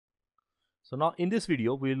So now in this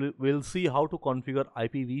video, we'll see how to configure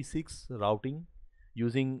IPv6 routing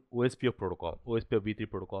using OSPF protocol,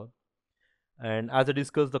 OSPFv3 protocol. And as I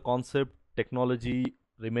discussed, the concept technology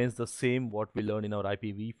remains the same what we learned in our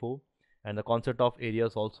IPv4, and the concept of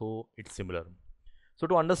areas also it's similar. So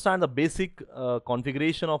to understand the basic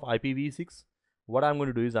configuration of IPv6, what I'm going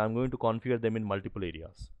to do is I'm going to configure them in multiple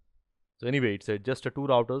areas. So anyway, it's just two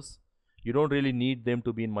routers. You don't really need them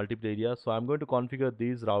to be in multiple areas. So I'm going to configure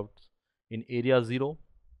these routes in area 0,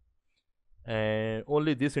 and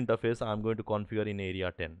only this interface I'm going to configure in area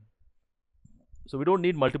 10. So we don't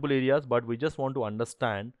need multiple areas, but we just want to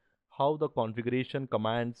understand how the configuration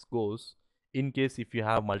commands goes in case if you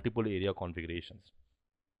have multiple area configurations.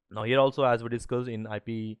 Now here also, as we discussed in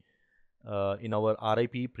in our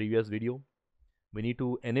RIP previous video, we need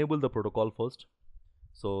to enable the protocol first.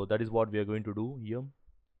 So that is what we are going to do here.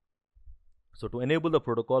 So to enable the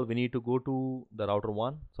protocol, we need to go to the router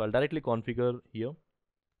 1. So I'll directly configure here.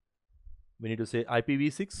 We need to say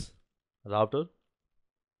IPv6 router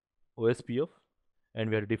OSPF, and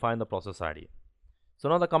we have to define the process ID. So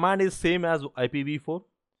now the command is same as IPv4.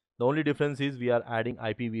 The only difference is we are adding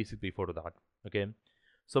IPv6 before to that. Okay.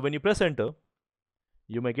 So when you press enter,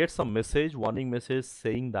 you may get some message, warning message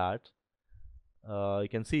saying that you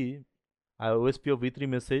can see OSPFv3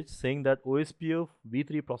 message saying that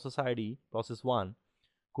OSPFv3 process ID process 1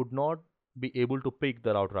 could not be able to pick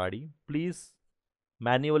the router ID. Please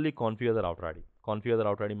manually configure the router ID. Configure the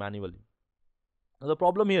router ID manually. Now the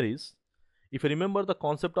problem here is, if you remember the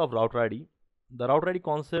concept of router ID, the router ID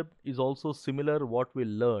concept is also similar what we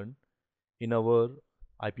learned in our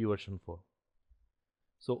IP version 4.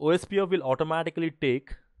 So OSPF will automatically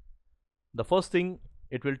take the first thing,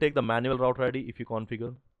 it will take the manual router ID if you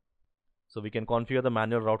configure. So we can configure the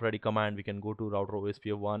manual router ID command. We can go to router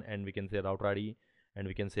OSPF1 and we can say router ID, and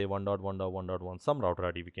we can say 1.1.1.1, some router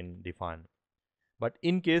ID we can define. But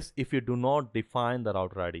in case if you do not define the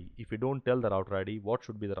router ID, if you don't tell the router ID what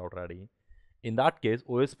should be the router ID, in that case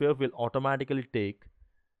OSPF will automatically take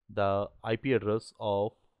the IP address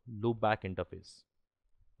of loopback interface,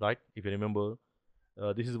 right? If you remember,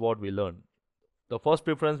 this is what we learned. The first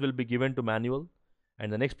preference will be given to manual,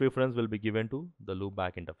 and the next preference will be given to the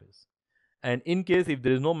loopback interface. And in case if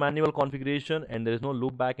there is no manual configuration and there is no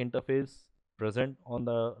loopback interface present on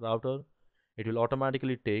the router, it will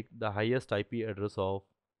automatically take the highest IP address of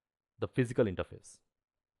the physical interface,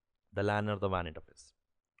 the LAN or the WAN interface.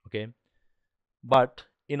 Okay. But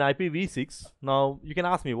in IPv6, now you can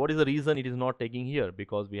ask me what is the reason it is not taking here,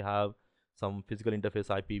 because we have some physical interface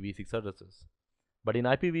IPv6 addresses. But in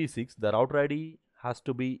IPv6, the router ID has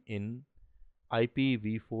to be in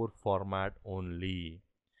IPv4 format only.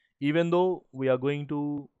 Even though we are going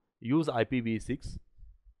to use IPv6,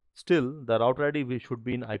 still the router ID should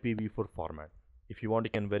be in IPv4 format. If you want,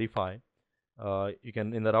 you can verify. You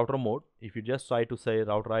can, in the router mode, if you just try to say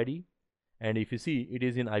router ID, and if you see it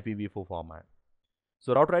is in IPv4 format.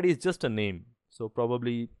 So router ID is just a name. So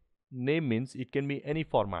probably name means it can be any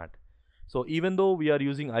format. So even though we are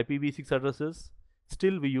using IPv6 addresses,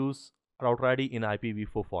 still we use router ID in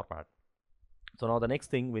IPv4 format. So now the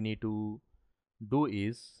next thing we need to do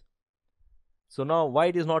is, so now why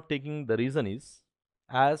it is not taking, the reason is,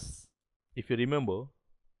 as if you remember,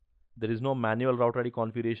 there is no manual router ID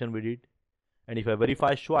configuration we did, and if I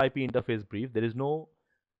verify show IP interface brief, there is no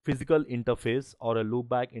physical interface or a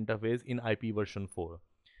loopback interface in IP version 4.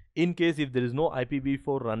 In case if there is no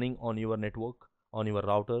IPv4 running on your network, on your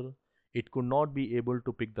router, it could not be able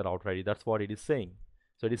to pick the router ID. That's what it is saying.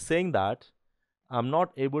 So it is saying that I'm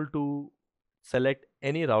not able to select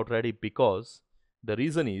any router ID because the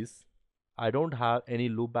reason is I don't have any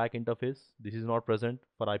loopback interface. This is not present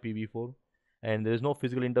for IPv4, and there is no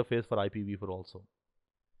physical interface for IPv4 also.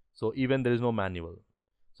 So even there is no manual.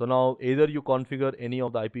 So now either you configure any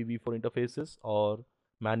of the IPv4 interfaces or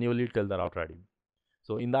manually tell the router ID.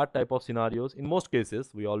 So in that type of scenarios, in most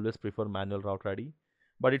cases, we always prefer manual router ID,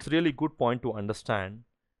 but it's really good point to understand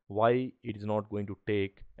why it is not going to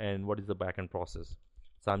take and what is the backend process.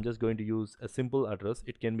 So I'm just going to use a simple address.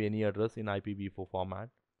 It can be any address in IPv4 format,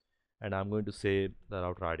 and I'm going to say the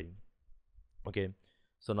router ID. Okay.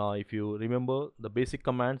 So now if you remember the basic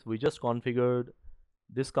commands, we just configured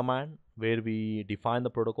this command where we define the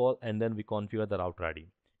protocol and then we configure the router ID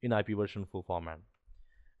in IP version 4 format.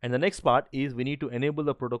 And the next part is we need to enable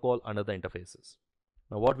the protocol under the interfaces.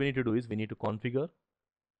 Now what we need to do is we need to configure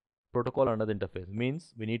protocol under the interface.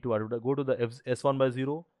 Means we need to go to the S1 by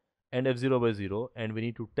 0 and F0 by 0, and we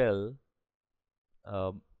need to tell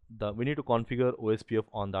we need to configure OSPF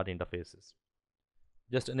on that interfaces.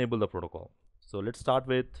 Just enable the protocol. So let's start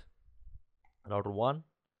with router 1.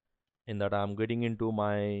 In that I'm getting into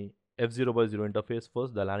my F0 by 0 interface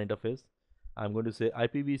first, the LAN interface. I'm going to say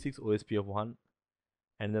IPv6 OSPF1,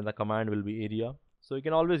 and then the command will be area. So you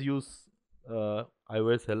can always use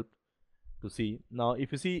iOS help to see. Now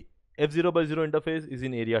if you see, F0 by 0 interface is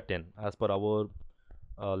in area 10 as per our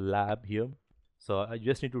lab here. So I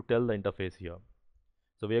just need to tell the interface here.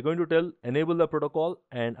 So we are going to tell enable the protocol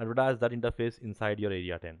and advertise that interface inside your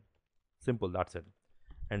area 10. Simple, that's it.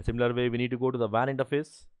 And similar way, we need to go to the WAN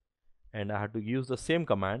interface, and I have to use the same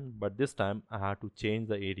command, but this time I have to change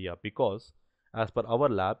the area, because as per our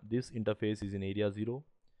lab, this interface is in area 0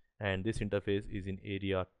 and this interface is in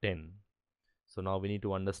area 10. So now we need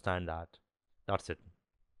to understand that. That's it.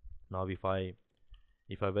 Now if I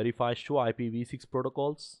verify show IPv6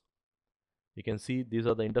 protocols, you can see these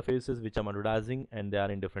are the interfaces which I'm advertising, and they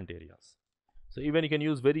are in different areas. So even you can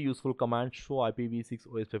use very useful command, show IPv6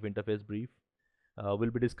 OSPF interface brief.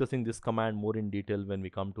 We'll be discussing this command more in detail when we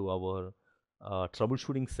come to our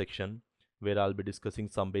troubleshooting section, where I'll be discussing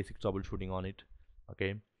some basic troubleshooting on it.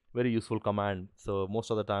 Okay, very useful command. So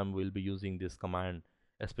most of the time we'll be using this command,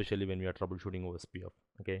 especially when we are troubleshooting OSPF.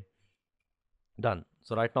 Okay, done.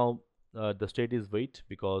 So right now the state is wait,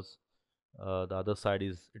 because the other side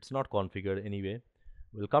is it's not configured anyway.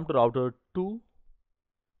 We'll come to router 2.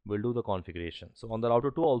 We'll do the configuration. So on the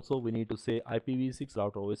router 2 also we need to say IPv6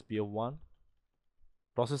 router OSPF1.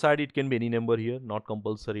 Process ID, it can be any number here, not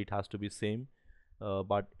compulsory, it has to be same,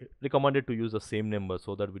 but recommended to use the same number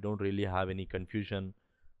so that we don't really have any confusion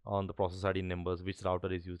on the process ID numbers, which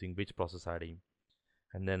router is using which process ID.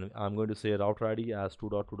 And then I'm going to say router ID as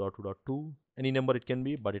 2.2.2.2, any number it can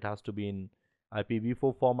be, but it has to be in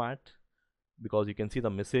IPv4 format, because you can see the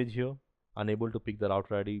message here, unable to pick the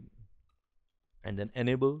router ID. And then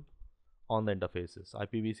enable on the interfaces,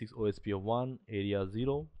 IPv6 OSPF1 area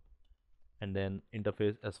 0, and then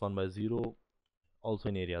interface S1 by 0 also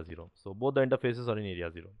in area 0. So both the interfaces are in area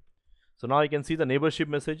 0. So now you can see the neighborship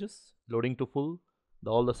messages loading to full,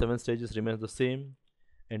 all the 7 stages remains the same.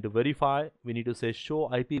 And to verify, we need to say show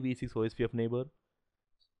IPv6 OSPF neighbor.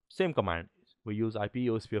 Same command, we use IP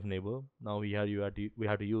OSPF neighbor. Now we have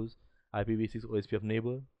to use IPv6 OSPF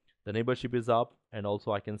neighbor. The neighborship is up, and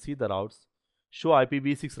also I can see the routes. Show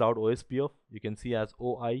IPv6 route OSPF, you can see as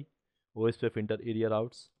OI, OSPF inter area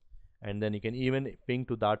routes, and then you can even ping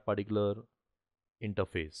to that particular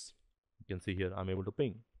interface. You can see here I'm able to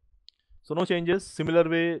ping. So no changes. Similar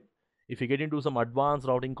way, if you get into some advanced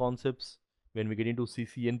routing concepts, when we get into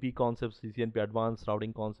CCNP concepts, CCNP advanced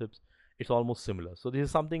routing concepts, it's almost similar. So this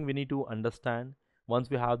is something we need to understand. Once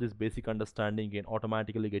we have this basic understanding, we can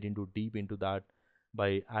automatically get into deep into that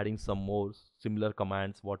by adding some more similar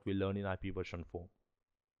commands what we learn in IP version 4.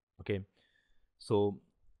 Okay, so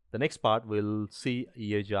the next part we'll see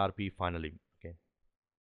EAGRP finally.